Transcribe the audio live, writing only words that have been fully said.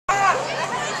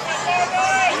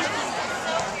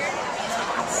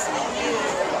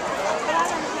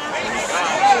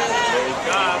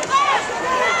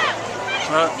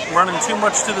Running too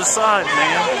much to the side,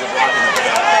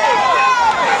 man.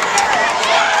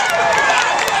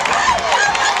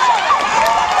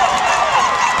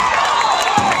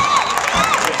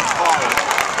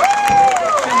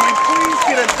 Can we please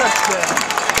get a touchdown?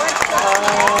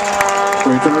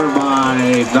 Returned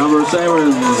by number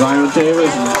 7, Zion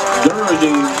Davis.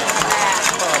 Durging.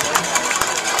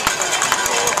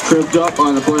 Tripped up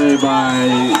on the play by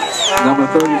number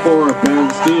 34, Ben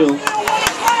Steele.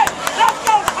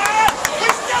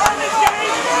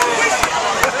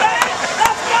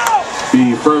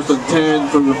 Be first and 10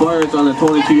 from the Pirates on the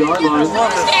 22-yard line.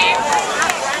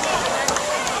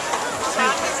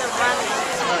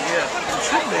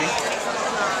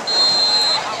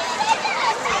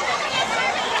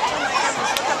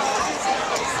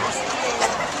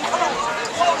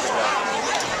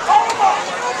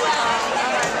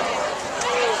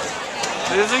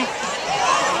 Is he?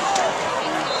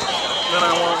 Then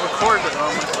I won't record it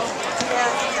on my phone.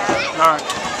 Alright.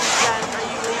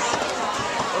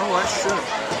 Oh, I should.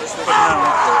 But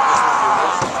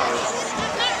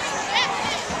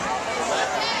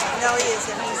no, he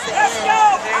isn't. He's the very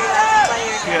last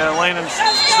player. Yeah, Landon's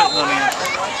sitting on the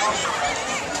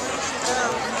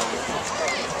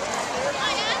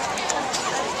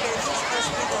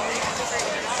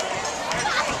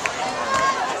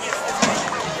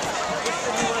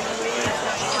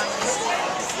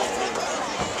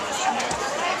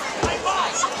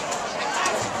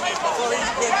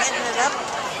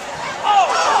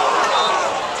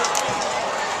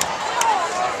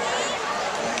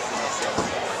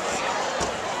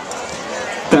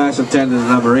Pass intended to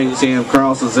number 8, Sam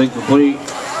Carlson's incomplete.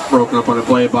 Broken up on the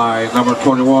play by number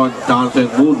 21, Donovan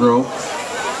Woodrow.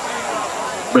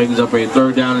 Brings up a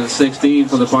 3rd down and 16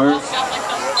 for the Pirates.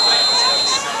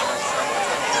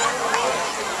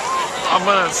 I'm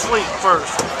going to sleep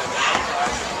first.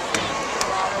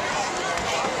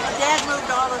 Dad moved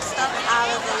all the stuff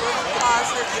out of the little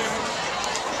closet in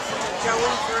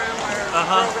Joey's room or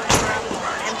Robin's room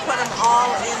and put them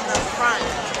all in the front.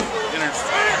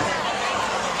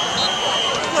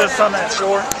 Just on that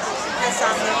floor? Just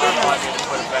on the living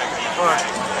room.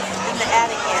 In the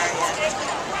attic area.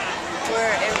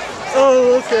 Where it,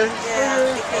 okay.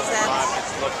 Yeah, because that's...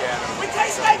 We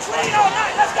take snakes lead all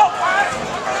night. Let's go, Pirates!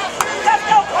 Let's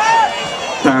go,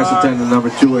 Pirates! Pass intended to number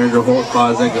 2, Andrew Holt.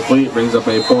 Flies incomplete. Brings up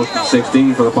a 4th and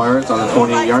 16 for the Pirates on the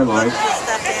 28-yard line. If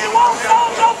you want some,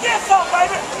 go get some,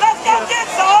 baby. Let's go get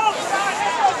some.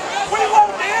 We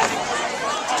want this.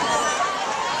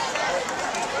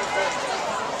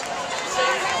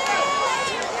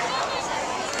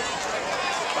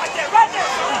 Right there.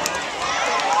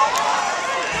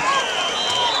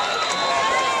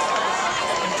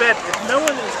 In fact, if no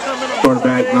one is coming on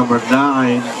Quarterback number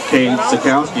 9, Cade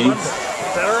Sikowski. Is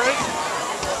that alright?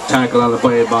 Tackled on the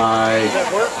play by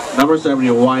number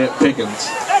 70, Wyatt Pickens.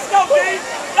 Let's go, D.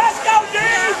 Let's go, D.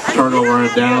 Turnover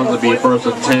and down to be first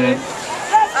and 10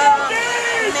 Let's go, D.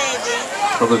 Maybe.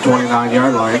 from the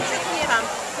 29-yard line.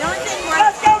 The only thing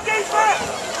Let's go, defense.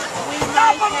 we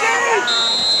might have,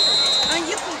 I mean,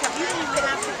 you can come. You don't even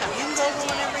have to come. You can go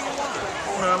whenever you want.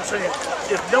 No, I'm saying,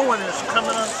 if no one is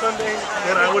coming on Sunday,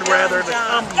 then I would rather to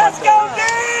come Let's go, Monday.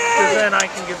 D. Because then I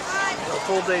can get a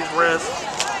full day's rest.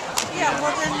 Yeah,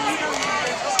 well then you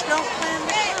don't plan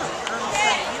to come on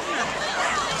Sunday. You don't have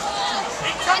to.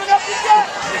 Coming up the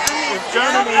gut. If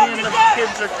John and Ian and the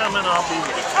kids are coming, I'll be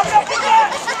there. Coming up the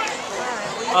gut.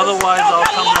 Otherwise, I'll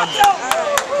come Monday. Well,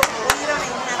 you don't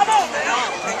even have to come at all.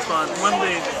 That's fine.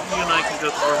 Monday, you and I can go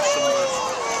through some of this.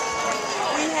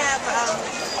 We have,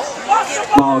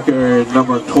 Ball carrier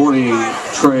number 20,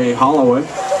 Trey Holloway.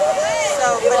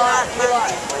 so, but not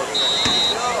Monday.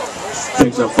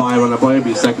 Picks up 5 on the play.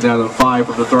 Be 2nd down and 5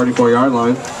 from the 34-yard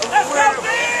line. We're going to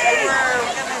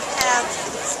have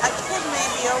a kid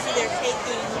maybe over there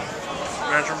taking,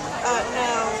 Measurement.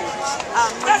 no,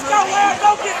 Let's go, Larry.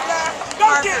 Go get it, Larry. Go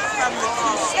get it. from the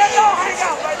 2 Let's go, hang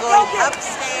out, baby. Go going get it.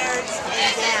 upstairs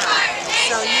and down,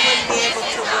 so you wouldn't be able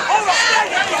to work. Hold on, stay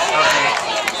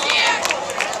there.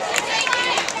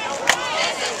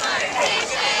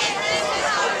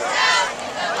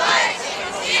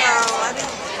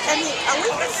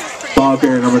 Ball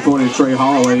carrier number 20, Trey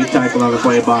Holloway. Tackled on the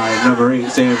play by number 8,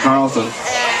 Sam Carlson. And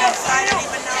I don't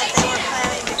even know if they were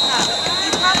planning to come. He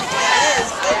probably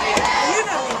is, but you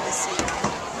don't need to see him.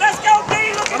 Let's go, D.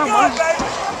 Looking good, baby.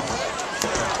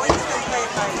 Well, you can play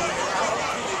by ear.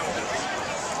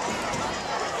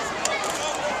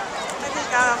 I think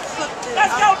I'll put the...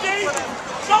 Let's go, D.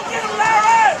 Go get him,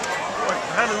 Larry. Wait,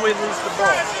 how did we lose the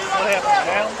ball? What happened?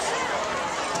 Down?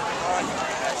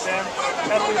 Down?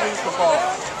 How did we lose the ball?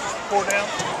 4 down?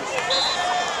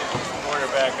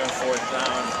 quarterback on 4th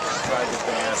down, tried to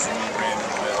pass, and he ran in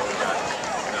the middle and got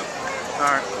nothing.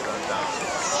 All right. Run down.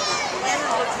 Landon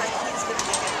looks like he's going to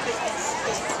make a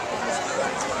quick escape.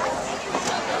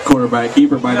 Quarterback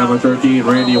keeper by number 13,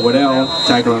 Randy Wendell.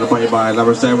 Tackle on the play by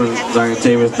number 7, Zion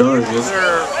Tavis Durgan.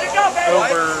 They're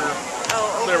over.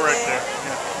 They're right there.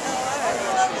 Yeah.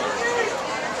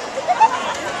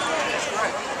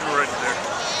 They're right there.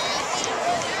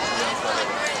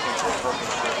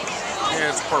 Yeah,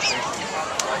 it's purple.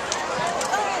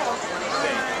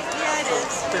 Yeah, it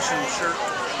is. Fishing shirt.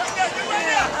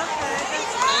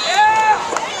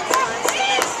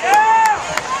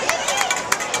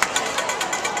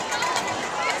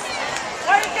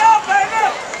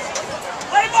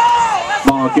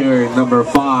 Ball carrying number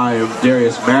 5,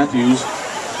 Darius Matthews.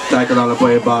 Tackled on the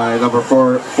play by number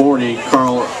 40,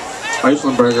 Carl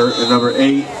Eislenberger, and number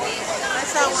 8,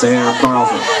 Sam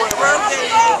Carlson. Rogan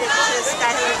made it to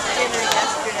Skyler's dinner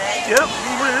yesterday. Yep,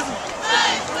 he went.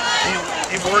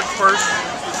 He worked first.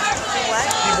 What?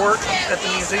 He worked at the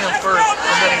museum first,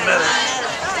 and then he met her.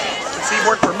 He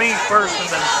worked for me first, and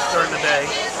then during the day,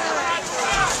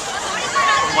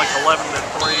 from like 11 to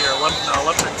 3 or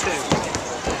 11 to 2,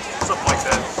 something like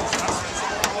that.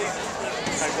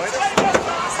 Hey, wait.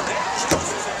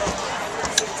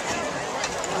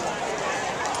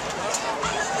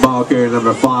 Ball carrier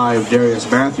number 5, Darius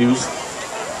Matthews.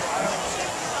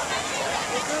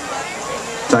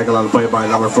 Tackle on the play by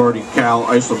number 40, Cal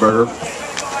Eislenberger.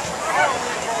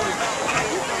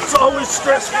 It's always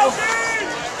stressful.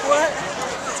 What?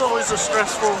 It's always a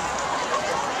stressful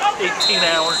 18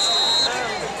 hours.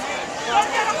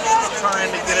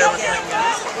 Trying to get everything in.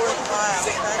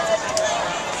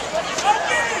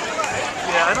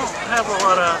 Yeah, I don't have a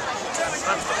lot of.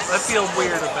 I feel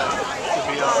weird about it, to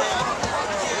be honest.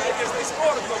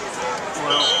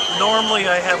 Well, normally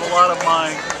I have a lot of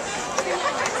my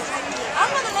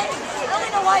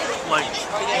like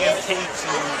antiques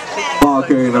and Ball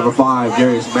carrier number 5,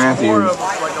 Darius more Matthews. of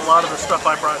like a lot of the stuff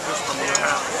I brought just from your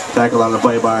house. Tackle on the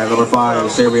play by number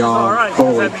 5, Savion All right,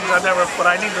 Foley. that means I never, but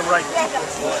I need to write.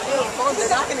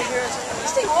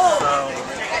 So,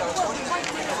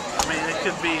 I mean, it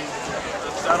could be,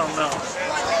 I don't know.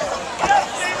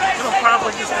 It'll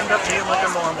probably just end up being like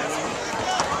a normal one.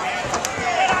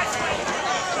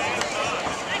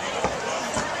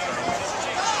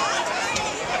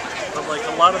 But like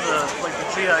a lot of the, like the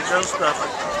G.I. Joe stuff,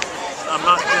 I'm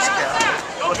not discounting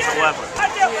whatsoever.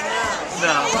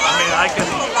 No, I mean, I can,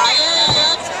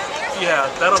 yeah,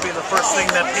 that'll be the first thing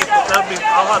that people,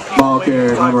 I'll have people Ball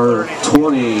carrier number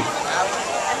 20,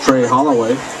 Trey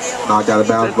Holloway. Knocked out of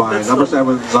bounds by number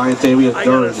 7, Zion Tavis I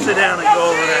gotta Durgan. sit down and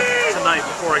go over that tonight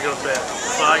before I go to bed.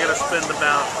 So I gotta spend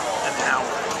about an hour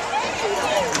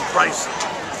and price it.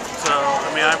 So, I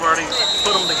mean, I've already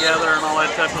put them together and all that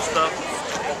type of stuff.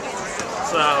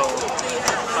 So,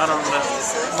 I don't know.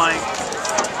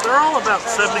 They're all about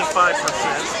 75%.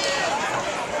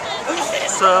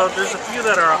 So, there's a few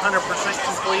that are 100%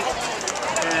 complete.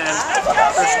 And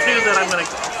there's 2 that I'm gonna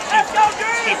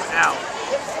keep out.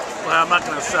 Well, I'm not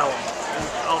going to sell them.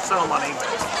 I'll sell them on eBay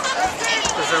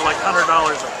because they're like $100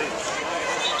 a piece.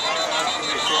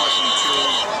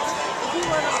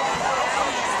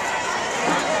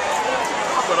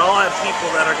 But I'll have people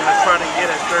that are going to try to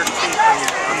get it dirt cheap, and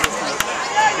I'm just going to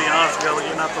be honest with you,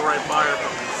 you're not the right buyer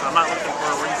for me. So I'm not looking for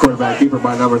a resale. Quarterback keeper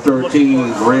by number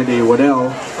 13, Randy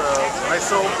Wendell. So I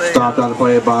sold a Stopped on the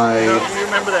play by you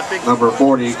remember that big number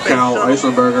 40, Cal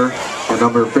Eislenberger, and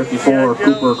number 54,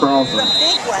 Cooper Carlson. The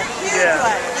big one, huge Yeah.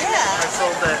 one, yeah. I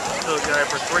sold that to a guy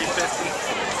for $350.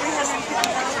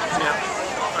 Yeah.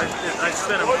 I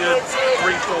spent a good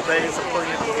 3 full days of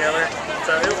putting it together.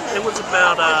 So it was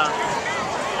about,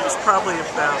 it was probably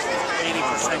about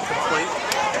 80% complete.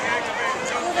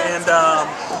 And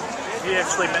he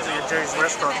actually met me at Jerry's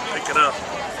restaurant to pick it up,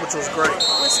 which was great.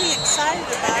 Was he excited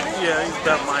about it? Yeah, he's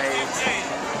about my age.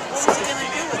 What's he going to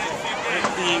do with it?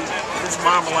 His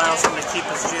mom allows him to keep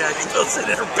his G.I. Joes in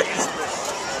her basement.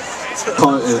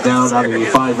 Punt is down on the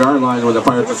 5-yard line with the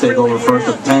Pirates to take over first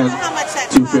and 10.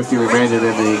 2:50 remaining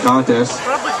in the contest.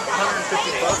 Probably $150.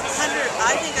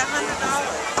 I think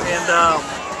 $100. And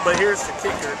but here's the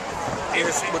kicker: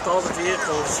 is with all the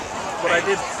vehicles, what I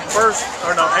did first,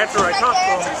 or no, after I talked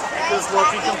to him, is well,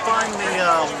 if you can find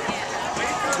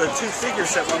the 2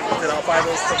 figures that we did, I'll buy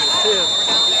those from you too.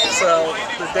 So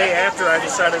the day after, I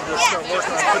decided to start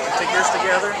working on putting the figures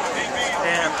together,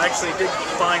 and I actually did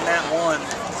find that one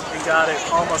and got it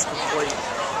almost complete.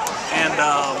 And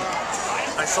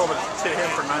I sold it to him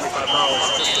for $95,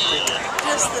 just the figure.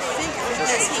 Just the figure,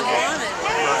 because he wanted it.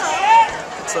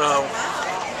 Right. So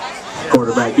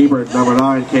Quarterback keeper, number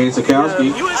 9, Kane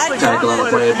Sikowski. Tackle on the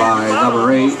play by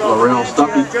number 8, Laurel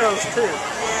Stuckey.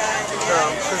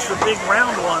 The big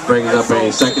round one brings up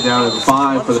a second down and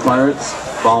 5 for the Pirates.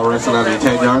 Ball resting on the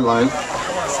 10-yard line. I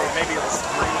want to say maybe it was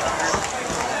 300.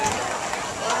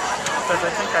 Because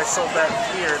I think I sold that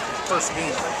here first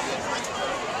game,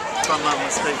 if I'm not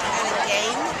mistaken. At a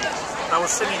game? I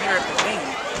was sitting here at the game,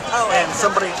 Oh, and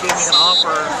somebody gave me an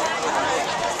offer.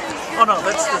 Oh no,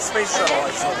 that's the space shuttle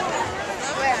I sold.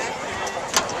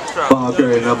 Ball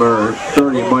carrier number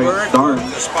 30, Mike Darn.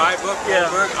 The spy book,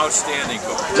 Yeah. outstanding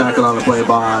book. Tackle on the play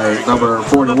by number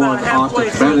 41, I'm about halfway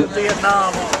Austin through the Bennett.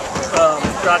 Vietnam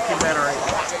documentary.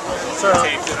 So,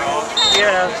 Taped it all.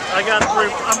 yeah, I got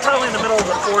through. I'm probably in the middle of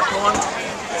the 4th one,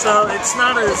 so it's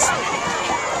not as.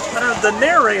 I don't know, the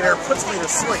narrator puts me to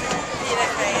sleep.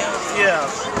 Yeah.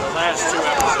 The last 2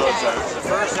 episodes are the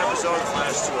first episode, the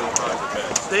last 2 are probably the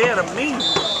best. They had a mean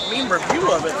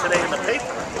review of it today in the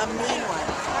paper. A mean one.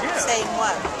 Yeah. Saying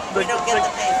what? The- We don't get the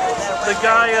paper. The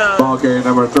guy, Ball carrier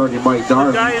number 30, Mike the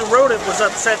Darn. guy who wrote it was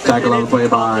upset that Tackle on the play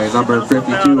by number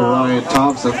 52, Ryan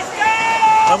Thompson.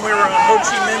 When we were on Ho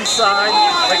Chi Minh's side,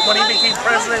 like when he became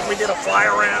president, we did a fly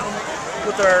around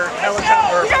with our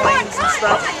helicopter, planes and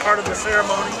stuff, part of the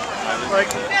ceremony.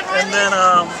 Like, and then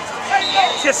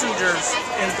Kissinger's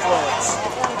influence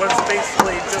was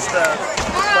basically just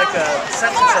like a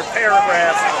sentence or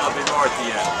paragraph. I'll be more at the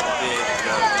end.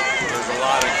 There's a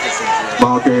lot of Kissinger.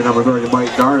 Ball carrier number 30,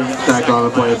 Mike Darn. Tackle on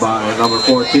the play by number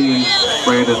 14,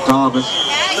 Brandon Thomas.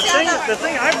 The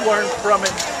thing I've learned from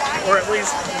it, or at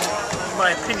least in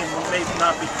my opinion, may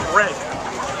not be correct,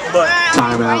 but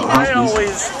Timeout, I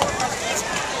Huskies.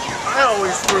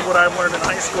 always threw what I learned in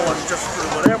high school and just threw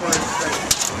whatever. Is that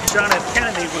John F.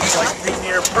 Kennedy was like the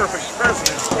near perfect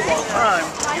president for a long time,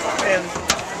 and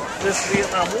this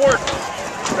Vietnam War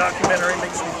documentary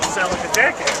makes me sound like a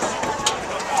jackass,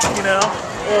 you know,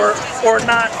 or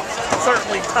not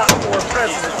certainly top 4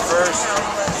 presidents.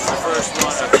 The first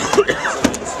one of the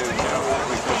presidents who,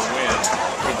 we couldn't win,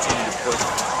 continue to put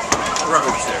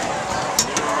troops there.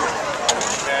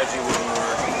 Strategy wouldn't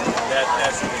work.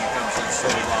 That's the thing that comes in so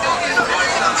long.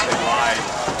 Once they lied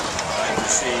and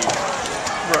deceived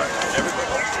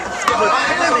everybody. But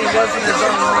Kennedy wasn't his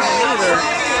own man either.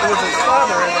 It was his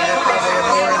father, and they had probably a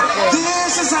more influence.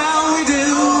 This is how we do.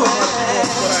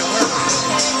 That's what I learned.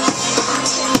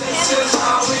 This is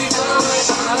how we do it.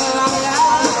 La, la, la,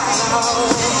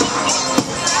 la.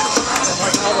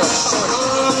 Like all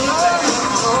those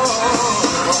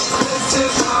This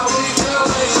is how we do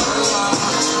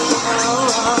it.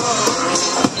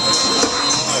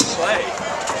 Play.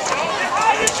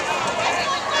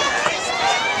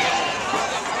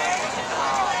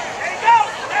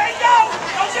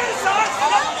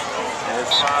 His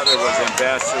father was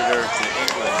ambassador to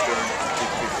England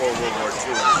before World War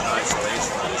II in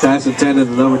isolation. Pass intended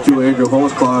to number 2, Andrew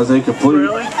Holtzclaw, is incomplete.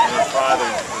 Really? And his father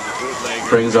was a bootlegger.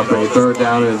 Brings up a 3rd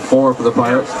down and 4 for the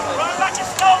Pirates.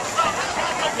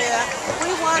 Yeah.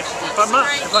 We watched If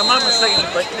I'm not mistaken,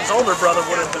 like his older brother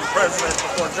would have been president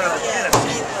before John F.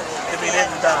 Kennedy if he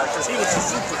didn't die, because he was a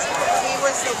superstar. He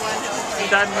was the one who He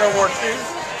died in World War II.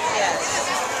 yes.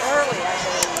 Early, I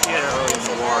believe. Yeah. Early in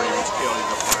the war, he was killed in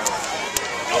the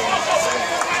pilot.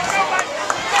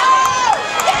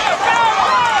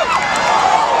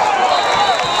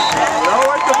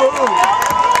 Lower the boom.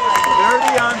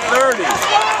 30 on 30.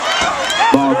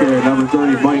 Ball carrier number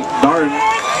 30, Mike Darn.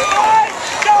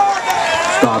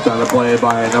 Stopped on the play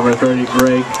by number 30,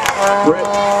 Greg Britt.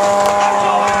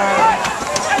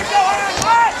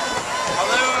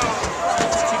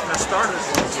 Keeping the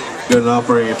starters. Good enough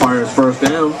for a Pirates first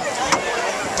down.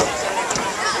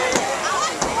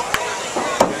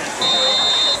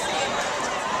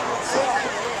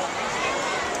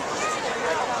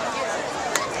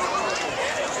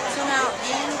 So now,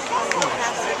 Ian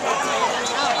has to take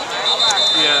something out.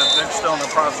 Yeah, they're still in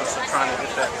the process of trying to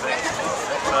get that thing.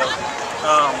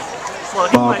 Well,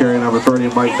 he Ball might- carrier number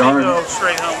 30, Mike he may Darn. go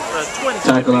straight home. The Twins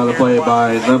Tackle on the play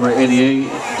by number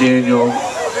 88, Daniel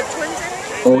The Twins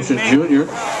are here? Ocean Jr. So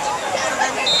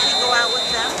then does he go out with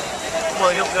them?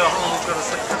 Well, he'll go home, go to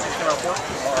sleep, because he's going to work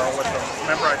tomorrow with them.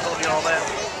 Remember I told you all that?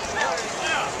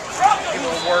 He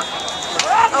will work.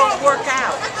 Oh, work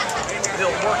out.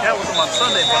 He'll work out with them on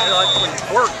Sunday, but he'll actually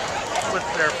work with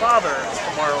their father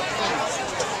tomorrow.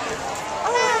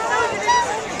 Oh, no, you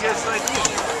didn't. Yes, I do.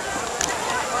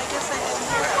 Well, I guess I didn't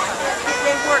hear it.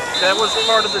 They work. That was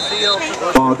part of the deal. To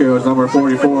the, Ball carrier was number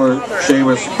 44,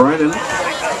 Seamus Brennan.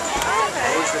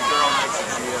 Who's the girl next to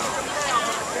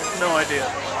GL? no idea.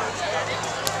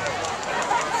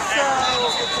 So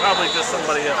Probably just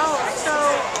somebody else. Oh,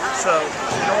 So,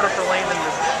 in order for Landen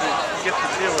to get the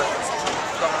deal with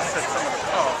to offset some of the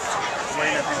costs,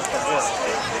 Landen has to work.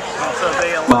 So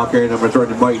they allow Ball carrier number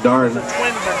 30, Mike Darn. the Twins are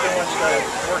doing the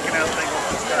working out thing with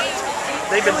these guys.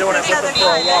 They've been doing it with them other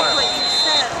for a guy, while. That's what you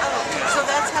said. Oh, so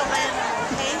that's how Landen will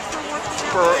pay for working out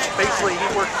For with that basically, guy?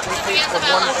 he pays for 1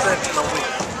 session a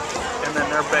week, and then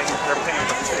they're paying for 2.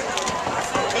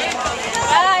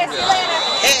 Hey,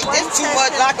 it's too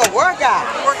much like a workout.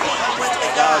 Working with the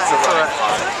guy. Correct.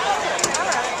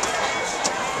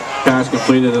 Pass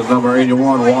completed as number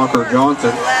 81, Walker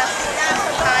Johnson. Less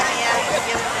time he has to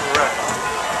give him. Correct.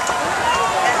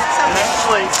 And it's And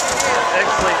something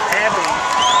actually, Abby,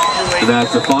 who And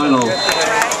that's the final.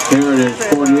 Heritage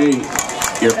 48,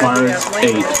 your Pirates 8.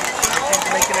 She's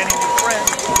making any new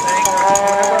friends.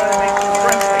 Whenever I make new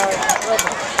friends, they get.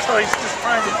 So he's just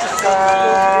trying to just go.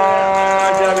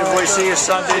 If we see you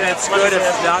Sunday, that's good.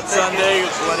 If not Sunday,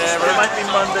 it's whatever. It might be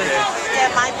Monday. Yeah,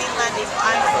 it might be Monday.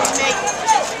 I may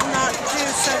not do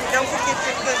so. Don't forget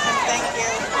your cooking. Thank you.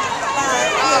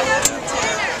 Bye.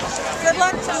 Good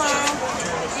luck tomorrow.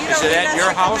 Is it at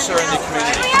your house or in the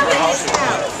community? Your house or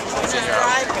It's in your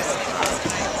house.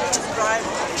 Drive.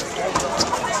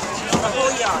 The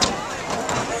whole yard.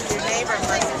 Your neighbor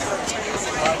must have put trees.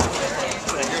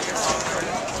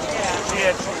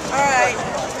 Yeah. All right.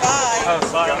 Bye. Oh,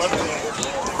 sorry. Okay.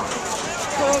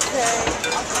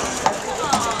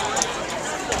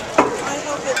 I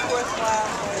hope it's worthwhile.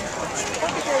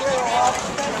 Look at your little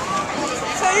office.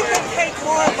 So you can take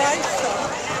more advice though.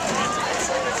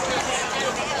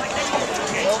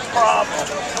 No problem.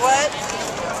 What?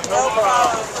 No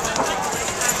problem.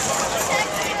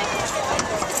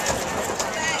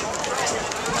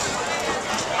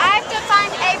 I have to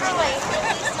find Averly.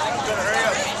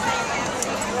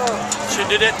 She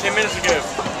did it 10 minutes ago.